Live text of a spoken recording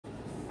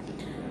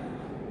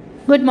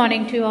Good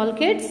morning to you all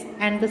kids,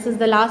 and this is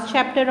the last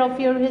chapter of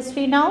your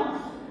history now,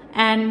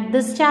 and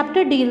this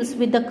chapter deals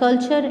with the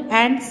culture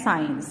and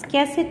science.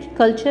 कैसे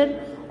culture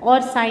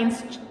और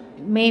science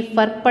में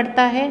फर्क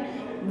पड़ता है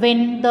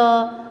when the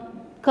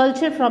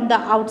culture from the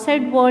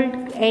outside world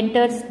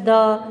enters the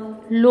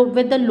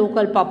with the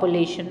local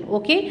population.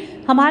 Okay,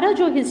 हमारा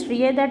जो history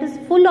है that is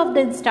full of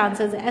the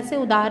instances, ऐसे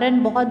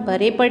उदाहरण बहुत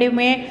भरे पड़े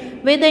हुए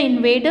हैं where the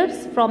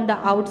invaders from the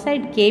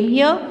outside came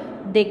here,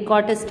 they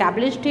got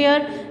established here,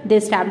 they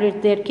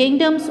established their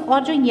kingdoms,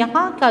 और जो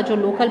यहाँ का जो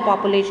local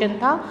population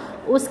था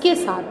उसके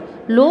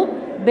साथ लोग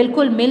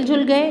बिल्कुल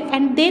मिलजुल गए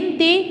and then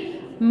they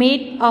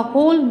made a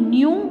whole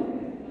new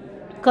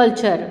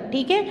culture.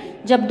 ठीक है,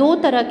 जब दो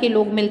तरह के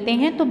लोग मिलते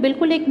हैं तो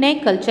बिल्कुल एक नए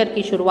कल्चर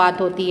की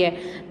शुरुआत होती है.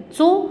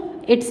 So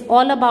it's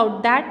all about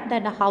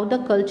that how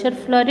the culture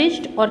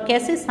flourished और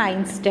कैसे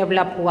साइंस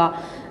डेवलप हुआ.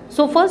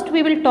 So first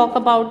we will talk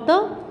about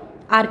the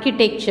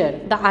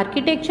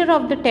architecture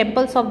of the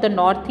temples of the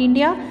North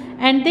India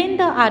and then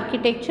the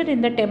architecture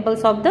in the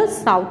temples of the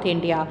South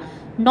India.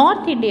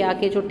 North India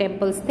के जो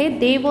temples थे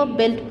दे were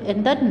built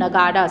in the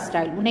नगारा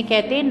style, उन्हें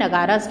कहते हैं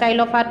नगारा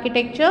style of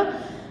architecture.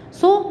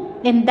 So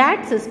in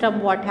that system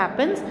what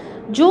happens,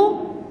 जो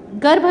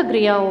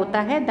गर्भगृह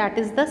होता है that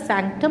is the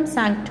sanctum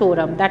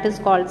सैंक्टोरम, that is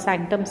called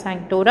sanctum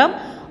सैंक्टोरम,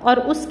 और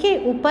उसके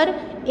ऊपर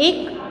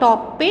एक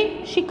टॉप पे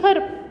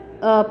शिखर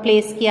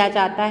प्लेस किया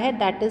जाता है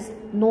that is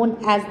known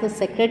as the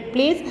sacred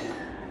place,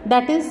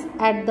 that is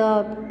at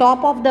the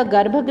top of the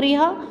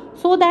गर्भगृह,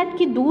 सो दैट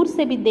कि दूर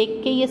से भी देख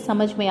के ये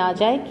समझ में आ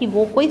जाए कि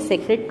वो कोई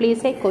सेक्रेड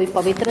प्लेस है, कोई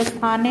पवित्र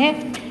स्थान है,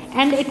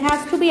 and it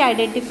has to be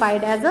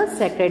identified as a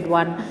sacred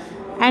one.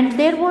 And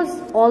there was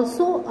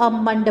also a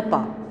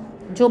mandapa,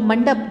 जो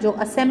मंडप जो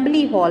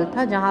असेंबली हॉल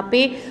था जहाँ पे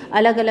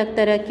अलग अलग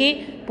तरह के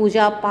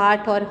पूजा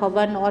पाठ और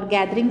हवन और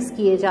गैदरिंग्स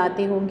किए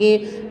जाते होंगे,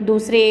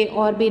 दूसरे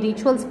और भी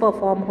रिचुअल्स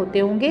परफॉर्म होते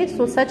होंगे.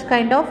 सो such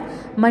kind of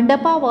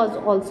mandapa was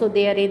also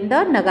there in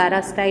the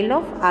नगारा style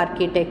of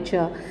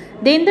architecture.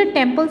 Then the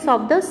temples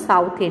of the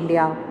south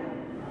India,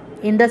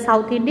 in the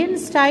South Indian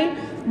style,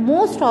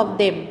 most of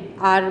them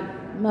are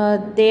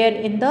there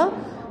in the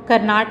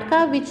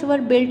Karnataka, which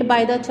were built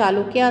by the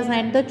Chalukyas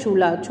and the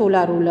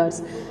Chola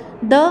rulers.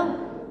 The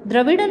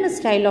Dravidian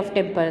style of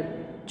temple,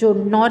 जो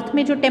north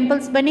में जो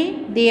temples बने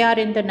they are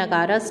in the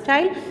नगारा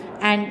style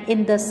and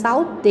in the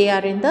south they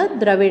are in the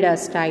Dravid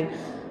style.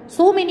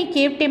 So many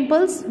cave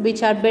temples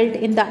which are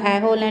built in the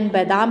Aihole and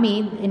Badami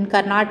in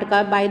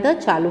Karnataka by the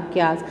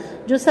Chalukyas.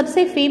 जो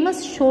सबसे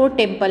famous shore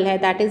temple है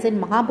that is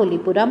in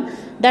Mahabalipuram,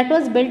 that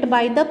was built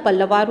by the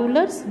Pallava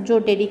rulers,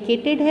 जो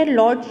dedicated है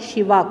Lord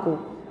Shiva को.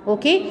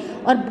 Okay,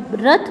 और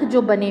रथ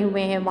जो बने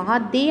हुए हैं वहाँ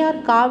they are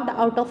carved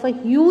out of a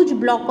huge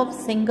block of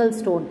single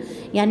stone,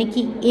 यानी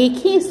कि एक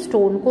ही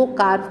स्टोन को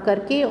कार्व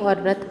करके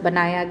और रथ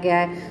बनाया गया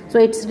है. So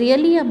it's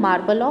really a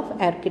Marvel of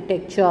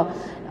architecture.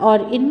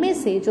 और इनमें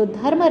से जो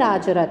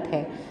धर्मराज रथ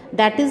है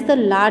that is the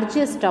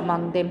largest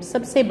among them,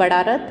 सबसे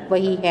बड़ा रथ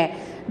वही है.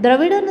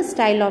 द्रविड़न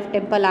style of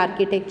temple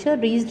architecture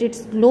reached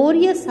it's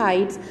glorious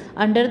Heights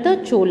under the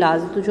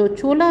Cholas. तो जो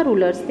चोला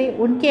रूलर्स थे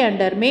उनके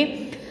अंडर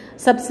में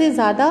सबसे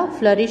ज़्यादा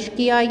फ्लरिश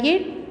किया ये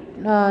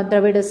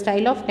Dravid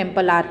style of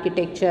temple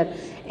architecture.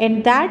 And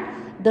that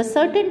the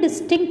certain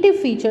distinctive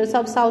features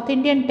of south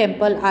Indian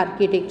temple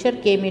architecture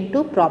came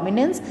into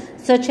prominence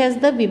such as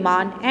the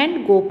विमान एंड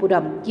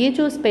गोपुरम. ये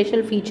जो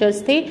स्पेशल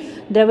फीचर्स थे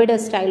द्रविड़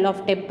स्टाइल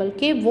ऑफ टेम्पल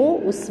के वो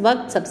उस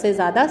वक्त सबसे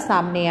ज़्यादा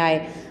सामने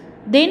आए.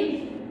 Then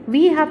we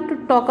have to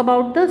talk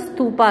about the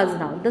stupas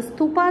now. The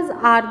stupas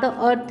are the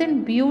earthen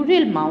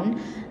burial mound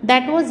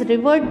that was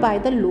revered by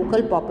the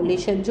local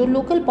population. जो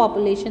local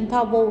population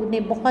था वो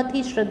उन्हें बहुत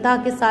ही श्रद्धा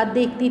के साथ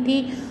देखती थी,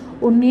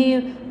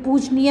 उन्हें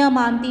पूजनीय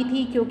मानती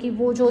थी क्योंकि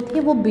वो जो थे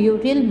वो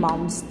burial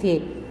mounds थे.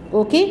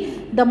 Okay,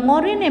 the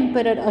Mauryan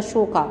emperor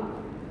Ashoka,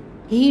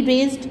 he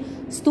raised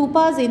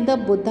stupas in the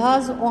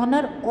Buddha's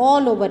honor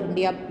all over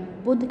India.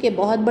 Buddha के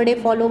बहुत बड़े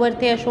फॉलोवर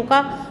थे अशोका,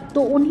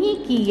 तो उन्हीं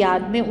की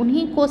याद में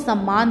उन्हीं को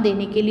सम्मान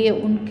देने के लिए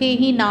उनके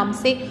ही नाम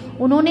से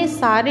उन्होंने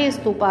सारे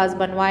स्तूपास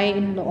बनवाए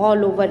in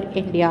all over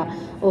India.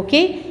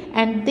 Okay,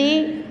 and they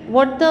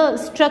what the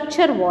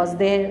structure was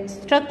there,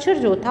 structure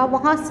जो था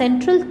वहाँ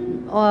सेंट्रल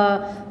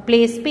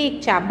प्लेस पे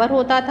एक चैम्बर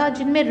होता था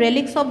जिनमें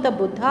relics of the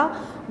Buddha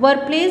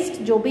were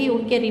placed, जो भी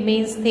उनके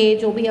रिमेन्स थे,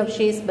 जो भी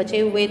अवशेष बचे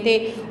हुए थे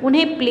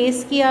उन्हें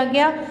प्लेस किया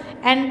गया.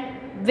 And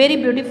very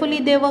beautifully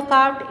they were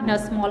carved in a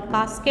small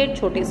casket,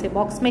 छोटे से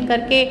बॉक्स में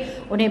करके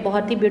उन्हें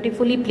बहुत ही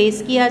ब्यूटीफुली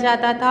प्लेस किया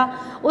जाता था.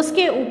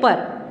 उसके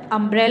ऊपर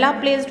अम्ब्रेला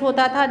प्लेस्ड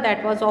होता था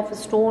दैट वाज ऑफ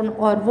स्टोन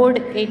और would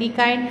any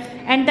kind,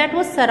 and that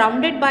was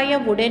surrounded by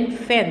a wooden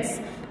fence.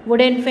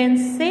 Wooden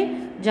fence से,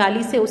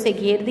 जाली से उसे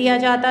घेर दिया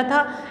जाता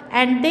था.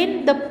 And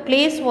then the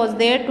place was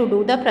there to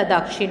do the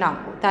प्रदक्षिणा,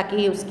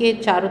 ताकि उसके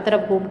चारों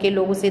तरफ घूम के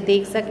लोग उसे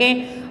देख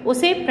सकें,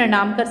 उसे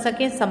प्रणाम कर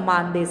सकें,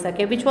 सम्मान दे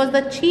सकें, which was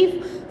the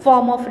chief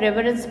form of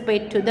reverence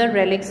paid to the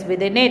relics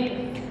within it.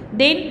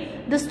 Then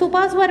the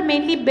stupas were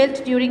mainly built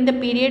during the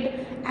period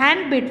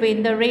and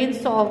between the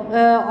reigns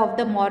of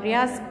the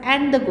Mauryas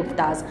and the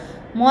Guptas.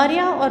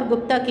 Maurya और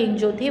Gupta king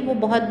जो थे वो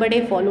बहुत बड़े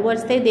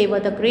followers थे, दे were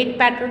the great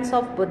पैट्रन्स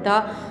of Buddha,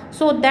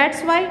 so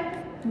that's why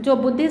जो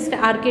Buddhist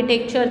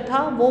architecture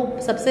था वो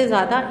सबसे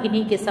ज़्यादा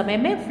इन्हीं के समय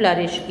में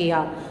फ्लरिश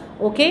किया।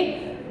 Okay,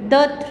 the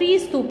 3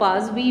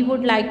 stupas we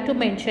would like to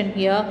mention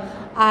here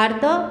are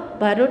the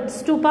Bharuch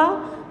stupa,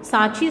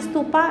 Sanchi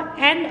stupa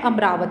and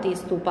Amravati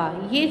stupa.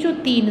 ये जो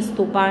 3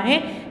 स्तूपा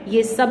हैं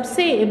ये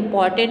सबसे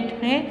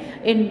इम्पॉर्टेंट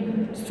हैं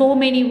इन so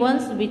many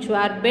ones which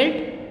are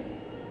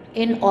built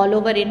in all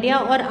over India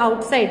और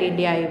आउटसाइड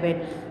इंडिया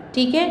इवन।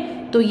 ठीक है,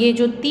 तो ये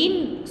जो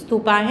 3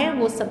 स्तूपा हैं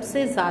वो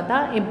सबसे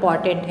ज़्यादा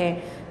इम्पॉर्टेंट है।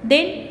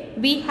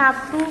 Then we have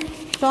to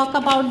talk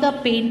about the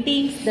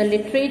paintings, the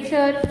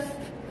literature,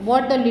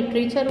 what the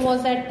literature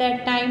was at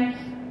that time.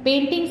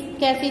 Paintings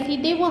कैसी थी?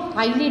 दे वो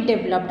highly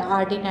developed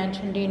art in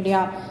ancient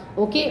India.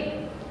 Okay,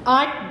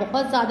 art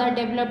बहुत ज़्यादा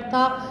डेवलप्ड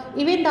था।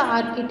 Even the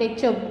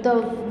architecture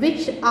the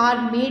which are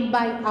made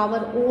by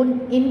our own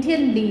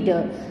Indian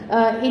leader,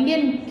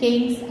 Indian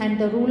Kings and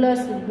the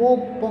rulers, वो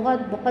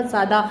बहुत बहुत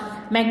ज़्यादा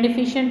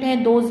मैग्निफिशेंट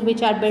हैं। Those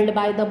which are build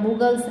by the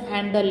Mughals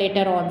and the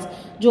letter ऑन्स,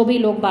 जो भी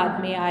लोग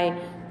बाद में आए।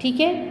 ठीक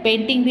है,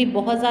 पेंटिंग भी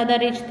बहुत ज़्यादा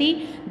रिच थी।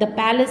 The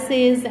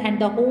palaces and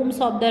the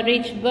homes of the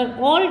rich were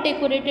all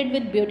decorated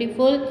with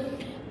beautiful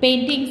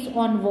paintings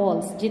on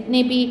walls.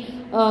 जितने भी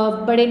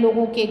बड़े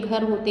लोगों के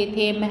घर होते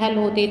थे, महल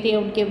होते थे,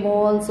 उनके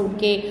वॉल्स,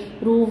 उनके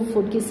रूफ,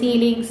 उनकी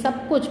सीलिंग,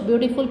 सब कुछ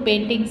ब्यूटीफुल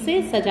पेंटिंग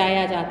से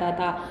सजाया जाता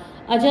था।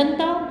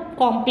 Ajanta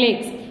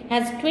complex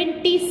has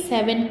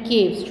 27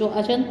 caves. जो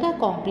अजंता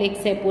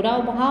कॉम्प्लेक्स है पूरा,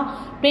 वहाँ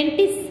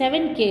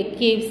 27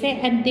 केव्स है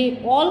and they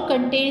all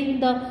contain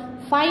the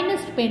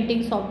finest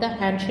paintings of the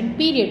ancient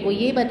period. वो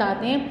ये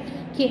बताते हैं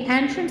कि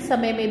एंशिएंट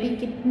समय में भी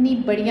कितनी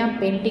बढ़िया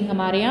पेंटिंग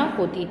हमारे यहाँ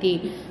होती थी।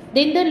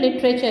 Then the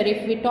literature,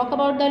 if we talk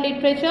about the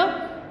literature,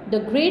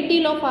 the great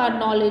deal of our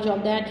knowledge of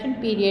the ancient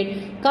period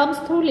comes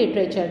through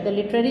literature. The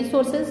literary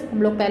sources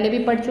हम लोग पहले भी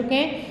पढ़ चुके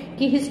हैं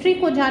कि हिस्ट्री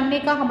को जानने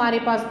का हमारे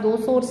पास 2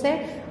 सोर्स है,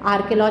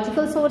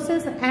 archaeological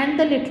sources and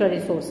the literary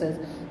sources.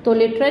 तो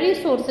लिटरेरी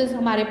सोर्सेज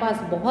हमारे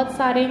पास बहुत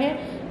सारे हैं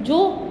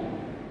जो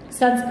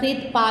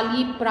संस्कृत,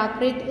 पाली,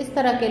 प्राकृत, इस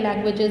तरह के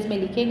लैंग्वेजेस में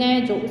लिखे गए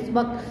हैं जो उस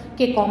वक्त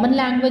के कॉमन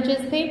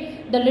लैंग्वेजेस थे।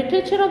 The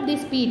literature of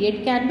this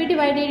period can be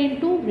divided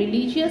into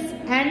religious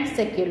and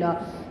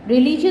secular.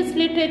 Religious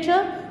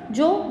literature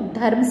जो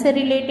धर्म से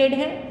रिलेटेड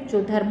है,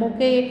 जो धर्मों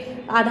के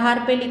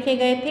आधार पे लिखे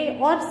गए थे,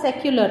 और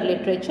सेक्युलर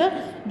लिटरेचर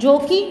जो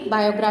कि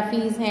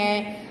बायोग्राफीज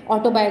हैं,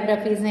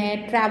 ऑटोबायोग्राफीज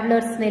हैं,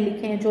 ट्रैवलर्स ने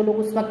लिखे हैं, जो लोग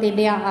उस वक्त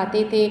इंडिया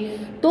आते थे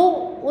तो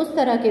उस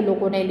तरह के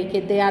लोगों ने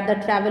लिखे। They are the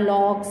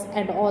ट्रैवलॉग्स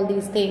and all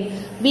these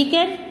things. We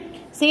can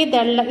say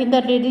that in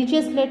the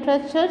religious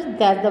literature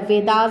that the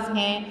Vedas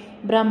हैं,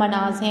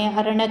 ब्राह्मणास हैं,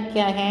 अरण्यक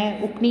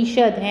हैं,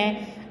 उपनिषद हैं,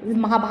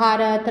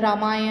 महाभारत,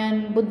 रामायण,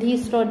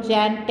 बुद्धिस्ट और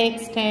जैन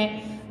टेक्स्ट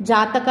हैं,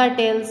 जातका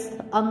टेल्स,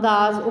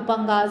 अंगाज,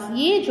 उपंगाज,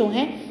 ये जो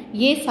हैं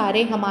ये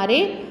सारे हमारे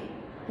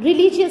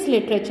रिलीजियस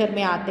लिटरेचर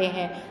में आते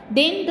हैं।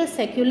 देन द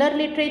सेक्युलर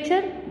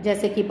लिटरेचर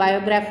जैसे कि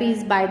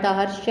biographies by the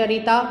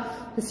हर्षचरिता,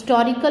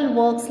 historical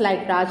works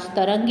like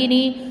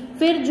Rajatarangini.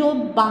 फिर जो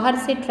बाहर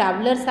से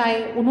ट्रैवलर्स आए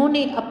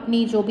उन्होंने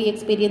अपनी जो भी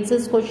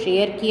एक्सपीरियंसेस को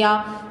शेयर किया,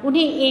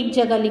 उन्हें एक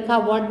जगह लिखा,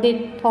 what they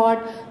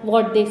thought,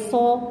 what they saw,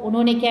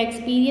 उन्होंने क्या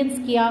एक्सपीरियंस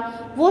किया,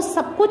 वो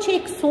सब कुछ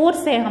एक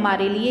सोर्स है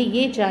हमारे लिए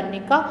ये जानने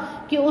का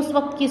कि उस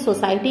वक्त की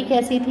सोसाइटी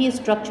कैसी थी,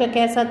 स्ट्रक्चर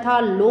कैसा था,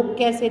 लोग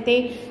कैसे थे,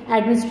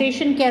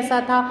 एडमिनिस्ट्रेशन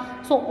कैसा था।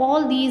 So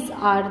all these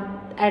are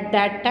at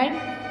that time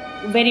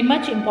very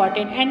much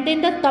important. And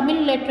then the Tamil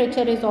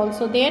literature is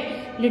also there.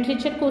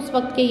 Literature को उस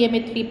वक्त के ये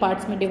में 3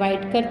 पार्ट्स में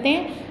डिवाइड करते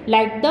हैं,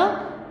 like the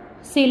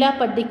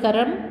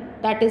Silappatikaram,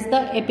 that is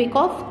the epic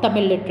of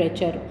Tamil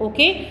literature.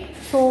 Okay,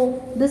 so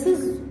this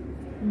is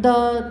the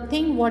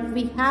thing what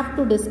we have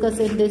to discuss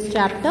in this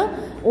chapter.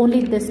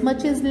 Only this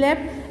much is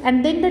left.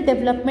 And then the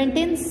development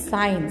in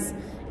science.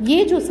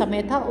 ये जो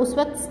समय था उस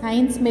वक्त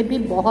science में भी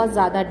बहुत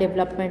ज़्यादा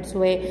डेवलपमेंट्स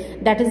हुए,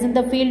 that is in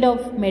the field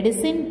of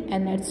medicine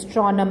and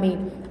astronomy.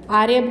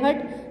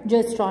 Aryabhata जो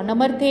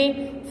एस्ट्रोनॉमर थे,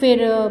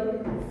 फिर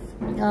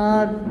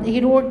he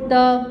wrote the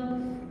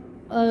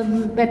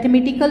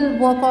mathematical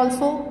work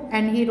also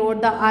and he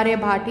wrote the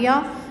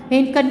Aryabhatiya. He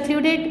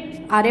concluded,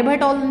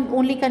 Aryabhatta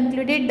only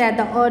concluded that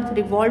the earth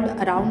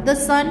revolved around the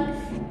sun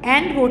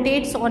and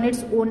rotates on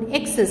its own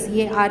axis.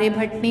 ये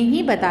आर्यभट्ट ने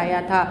ही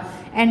बताया था।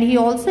 And he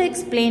also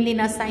explained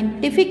in a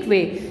scientific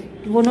way.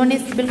 उन्होंने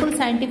बिल्कुल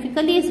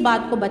scientifically इस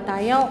बात को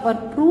बताया और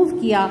प्रूव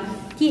किया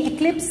कि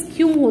एक्लिप्स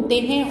क्यों होते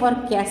हैं और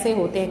कैसे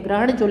होते हैं,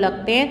 ग्रहण जो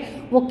लगते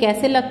हैं वो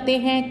कैसे लगते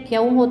हैं,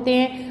 क्यों होते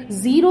हैं,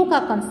 ज़ीरो का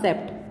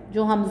कंसेप्ट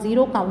जो हम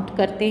ज़ीरो काउंट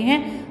करते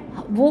हैं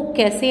वो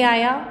कैसे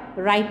आया,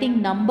 राइटिंग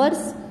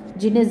नंबर्स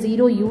जिन्हें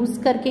ज़ीरो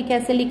यूज़ करके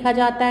कैसे लिखा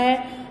जाता है,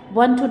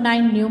 1 to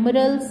 9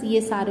 न्यूमरल्स,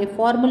 ये सारे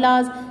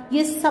फॉर्मूलाज,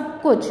 ये सब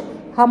कुछ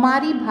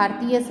हमारी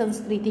भारतीय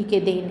संस्कृति के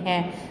देन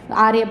है।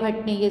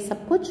 आर्यभट्ट ने ये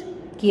सब कुछ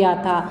किया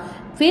था।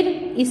 फिर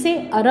इसे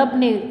अरब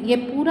ने, ये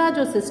पूरा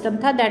जो सिस्टम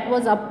था that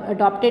was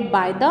adopted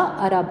by the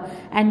Arab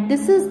and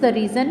this is the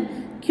reason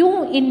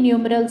क्यों इन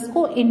न्यूमरल्स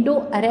को इंडो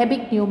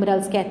अरेबिक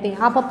न्यूमरल्स कहते हैं।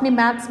 आप अपने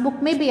मैथ्स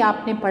बुक में भी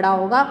आपने पढ़ा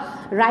होगा,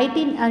 राइट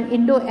इन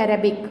इंडो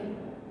अरेबिक,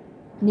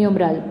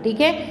 न्यूमरल,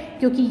 ठीक है,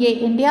 क्योंकि ये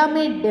इंडिया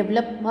में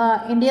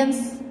develop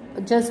Indians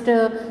just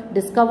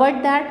discovered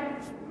that,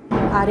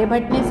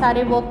 Aryabhata ने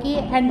सारे वर्क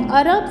किए, and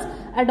Arabs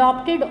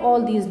adopted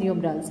all these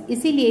numerals,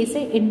 इसीलिए इसे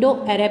इंडो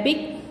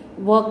अरेबिक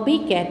वर्क भी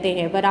कहते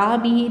हैं। वराह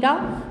मिहिरा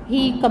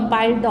ही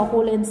compiled the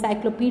whole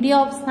encyclopedia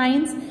of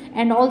science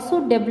and also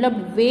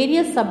developed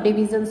various सब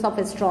डिविजन्स ऑफ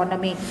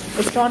एस्ट्रोनॉमी।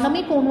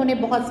 एस्ट्रोनॉमी को उन्होंने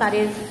बहुत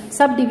सारे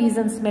सब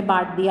डिविजन्स में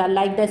बांट दिया,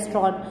 लाइक द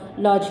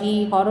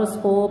एस्ट्रोलॉजी,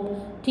 हॉरोस्कोप,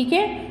 ठीक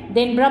है।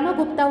 Then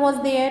Brahmagupta was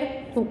there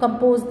who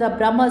composed the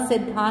Brahma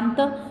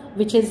Siddhanta,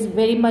 which is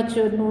very much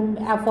known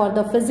for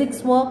the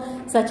physics work,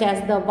 such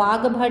as the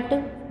Vagbhat,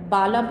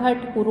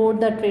 Balabhat, who wrote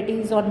the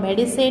treatise on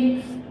medicine,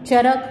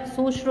 Charak,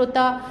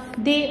 Sushruta.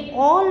 They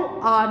all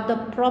are the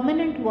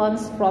prominent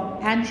ones from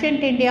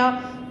ancient India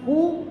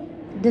who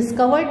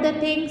discovered the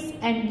things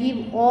and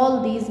give all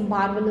these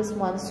marvelous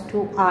ones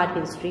to our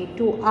history,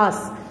 to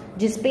us,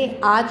 जिसपे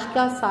आज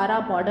का सारा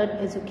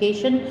modern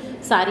education,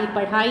 सारी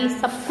पढ़ाई,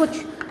 सब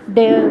कुछ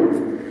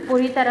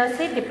पूरी तरह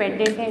से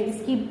डिपेंडेंट है।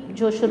 इसकी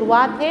जो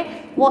शुरुआत है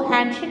वो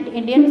एंशिएंट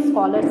इंडियन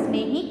स्कॉलर्स ने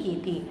ही की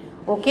थी।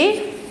 Okay,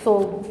 so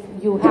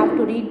you have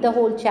to read the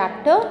whole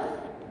chapter,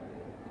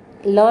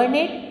 learn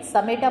it,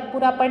 समेट अप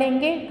पूरा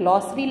पढ़ेंगे,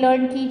 ग्लॉसरी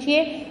लर्न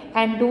कीजिए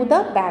and do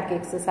the back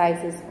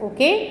exercises.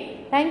 Okay,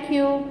 thank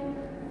you.